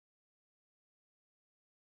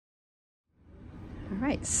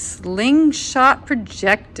right, slingshot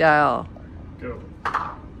projectile. Go.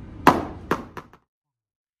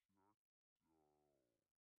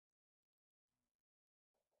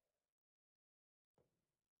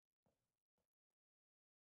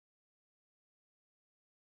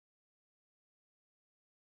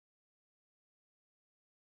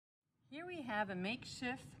 Here we have a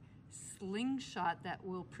makeshift slingshot that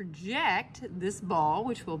will project this ball,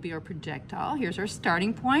 which will be our projectile. Here's our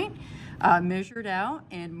starting point, measured out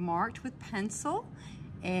and marked with pencil.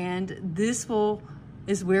 And this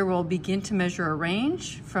is where we'll begin to measure a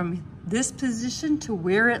range from this position to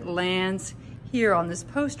where it lands here on this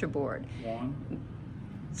poster board. 1,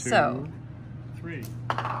 2, so, 3.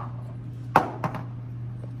 I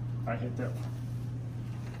hit that one.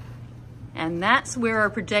 And that's where our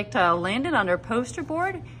projectile landed on our poster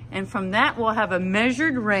board. And from that, we'll have a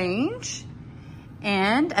measured range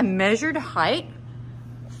and a measured height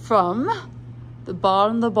from the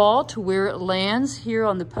bottom of the ball to where it lands here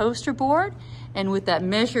on the poster board. And with that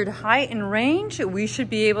measured height and range, we should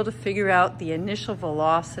be able to figure out the initial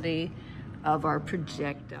velocity of our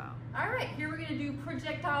projectile. All right, here we're gonna do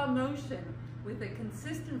projectile motion with a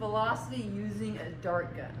consistent velocity using a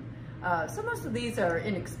dart gun. So most of these are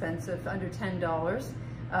inexpensive, under $10.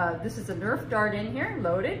 This is a Nerf dart in here,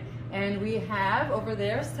 loaded, and we have over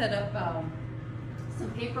there set up some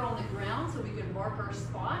paper on the ground so we can mark our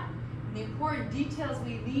spot. And the important details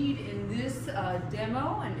we need in this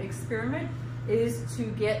demo and experiment is to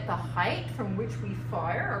get the height from which we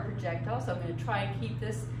fire our projectile. So I'm going to try and keep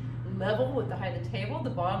this level with the height of the table. The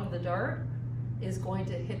bottom of the dart is going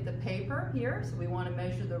to hit the paper here, so we want to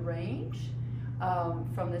measure the range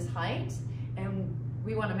from this height, and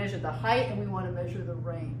we want to measure the height and we want to measure the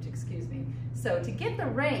range, excuse me. So to get the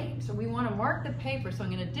range, so we want to mark the paper, so I'm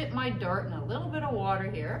going to dip my dart in a little bit of water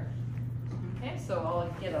here. Okay, so I'll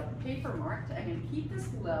get a paper marked. I'm going to keep this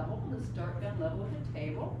level, this dart gun level with the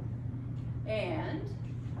table, and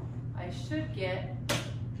I should get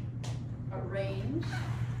a range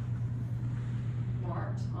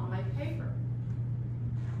marked on my paper.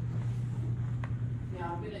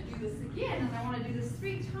 Now I'm going to do this again, and I want to do this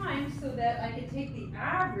 3 times so that I can take the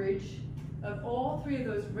average of all 3 of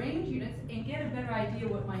those range units and get a better idea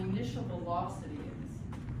what my initial velocity is.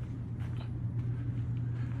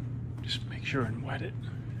 Just make sure and wet it.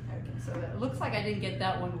 Okay, so it looks like I didn't get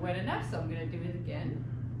that one wet enough, so I'm going to do it again.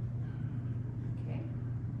 Okay,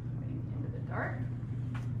 putting it into the dart.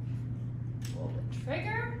 Pull the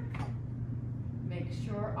trigger. Make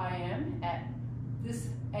sure I am at this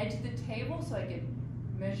edge of the table so I can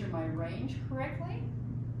measure my range correctly.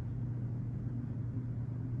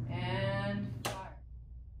 And fire.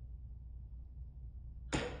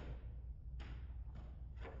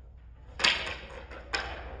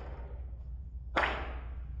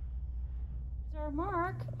 Here's our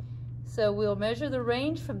mark. So we'll measure the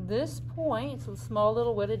range from this point. It's a small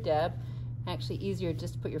little wetted dab. Actually easier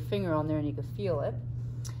just to put your finger on there and you can feel it.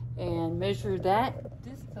 And measure that,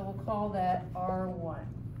 so we'll call that R1,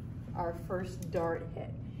 our first dart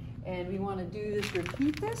hit. And we want to do this,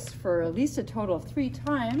 repeat this for at least a total of 3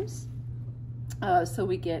 times, so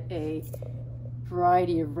we get a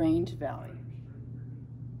variety of range value.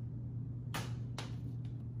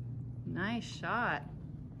 Nice shot.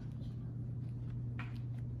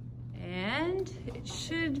 And it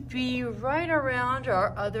should be right around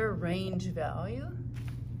our other range value.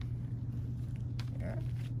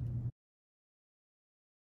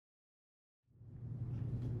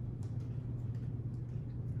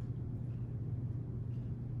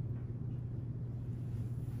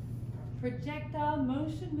 Projectile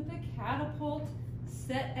motion with a catapult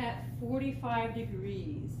set at 45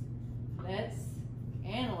 degrees. Let's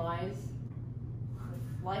analyze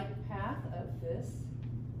the flight path of this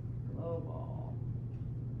glow ball.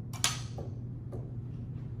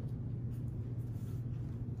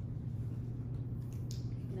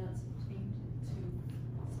 Now let's change it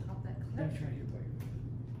to stop that clip. That's right.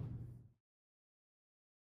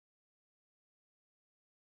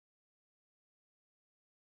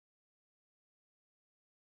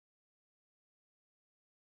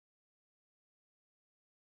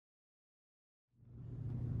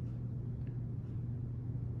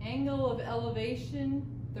 Angle of elevation,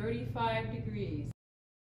 35 degrees.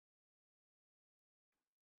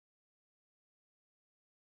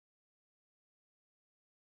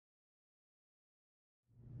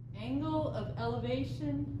 Angle of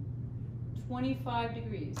elevation, 25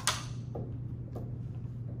 degrees.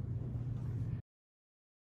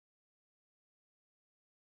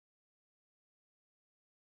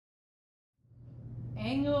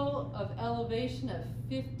 Angle of elevation of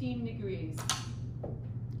 15 degrees.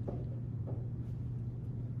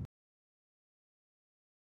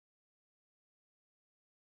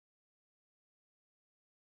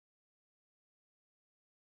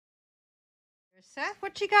 Seth,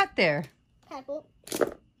 what you got there? Catapult.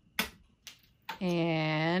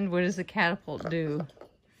 And what does the catapult do?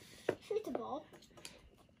 Shoot the ball.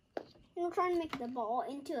 And we're trying to make the ball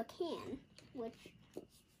into a can, which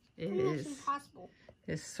is impossible.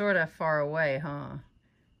 It's sort of far away, huh?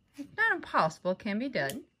 It's not impossible. It can be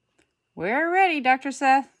done. We're ready, Dr.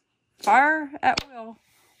 Seth. Fire at will.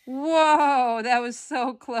 Whoa, that was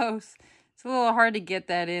so close. It's a little hard to get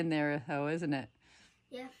that in there, though, isn't it?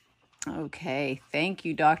 Yeah. Okay, thank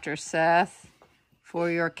you, Dr. Seth, for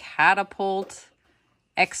your catapult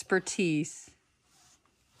expertise.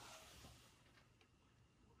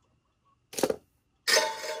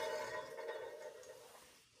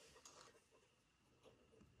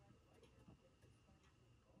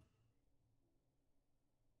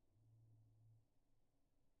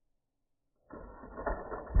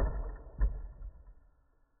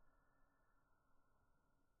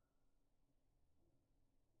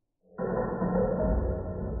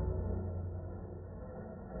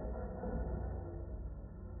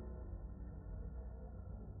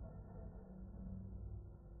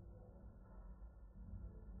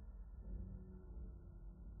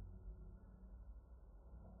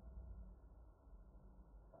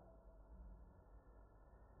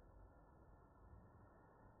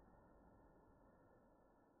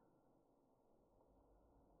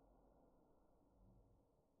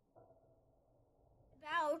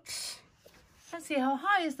 Let's see, how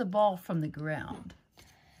high is the ball from the ground?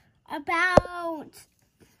 About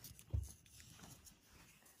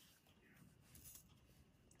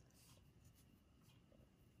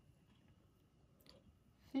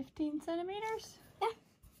 15 centimeters? Yeah,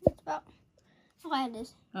 that's about how high it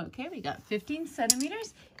is. Okay, we got 15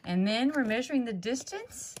 centimeters. And then we're measuring the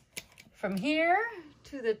distance from here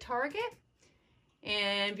to the target.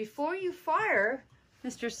 And before you fire,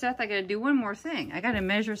 Mr. Seth, I gotta do one more thing. I gotta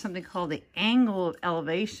measure something called the angle of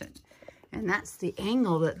elevation. And that's the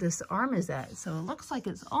angle that this arm is at. So it looks like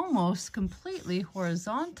it's almost completely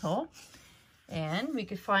horizontal. And we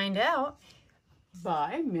could find out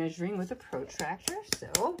by measuring with a protractor.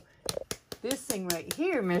 So this thing right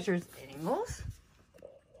here measures angles.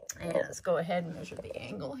 And let's go ahead and measure the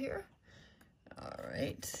angle here. All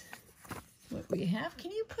right. What we have, can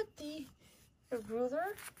you put the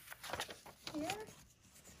ruler here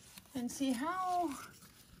and see how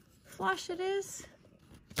flush it is?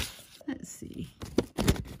 Let's see.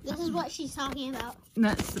 This is what she's talking about.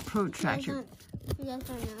 That's the protractor. You guys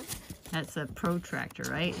don't know. That's a protractor,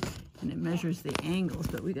 right? And it measures the angles,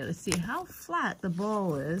 but we got to see how flat the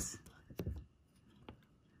ball is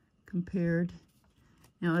compared.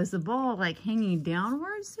 Now, is the ball like hanging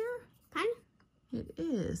downwards here? Kind of. It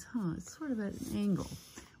is, huh? It's sort of at an angle.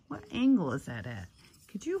 What angle is that at?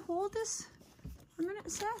 Could you hold this for a minute,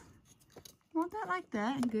 Seth? Hold that like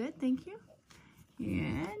that. Good, thank you.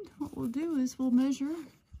 And what we'll do is we'll measure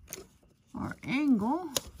our angle.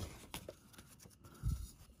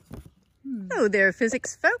 Hello there,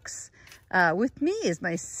 physics folks. With me is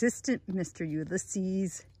my assistant, Mr.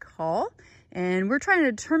 Ulysses Call, and we're trying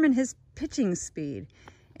to determine his pitching speed.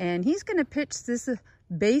 And he's going to pitch this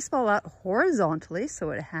baseball out horizontally, so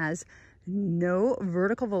it has no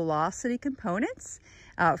vertical velocity components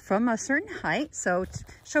from a certain height. So to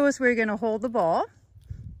show us where you're going to hold the ball.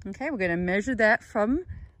 Okay, we're going to measure that from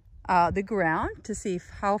the ground to see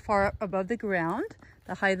how far above the ground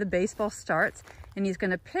the height of the baseball starts. And he's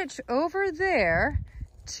going to pitch over there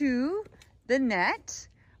to the net,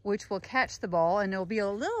 which will catch the ball, and it'll be a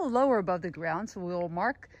little lower above the ground. So we'll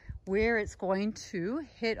mark where it's going to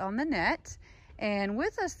hit on the net. And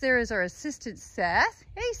with us there is our assistant, Seth.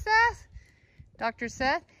 Hey, Seth, Dr.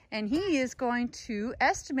 Seth. And he is going to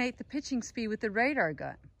estimate the pitching speed with the radar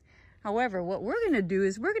gun. However, what we're going to do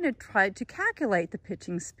is we're going to try to calculate the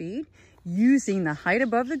pitching speed using the height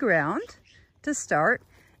above the ground to start,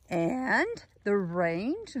 and the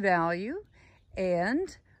range value,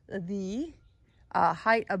 and the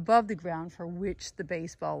height above the ground for which the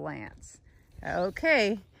baseball lands.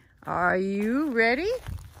 Okay, are you ready?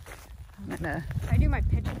 I'm gonna... Should I do my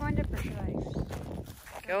pitch wind-up, or should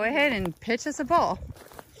I? Go ahead and pitch us a ball.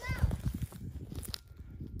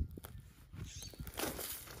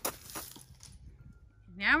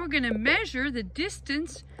 Now we're going to measure the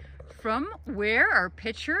distance from where our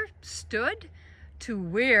pitcher stood to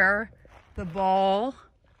where the ball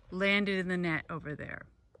landed in the net over there.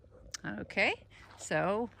 Okay,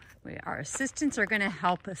 so our assistants are going to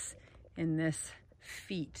help us in this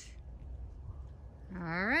feat.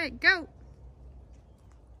 All right, go.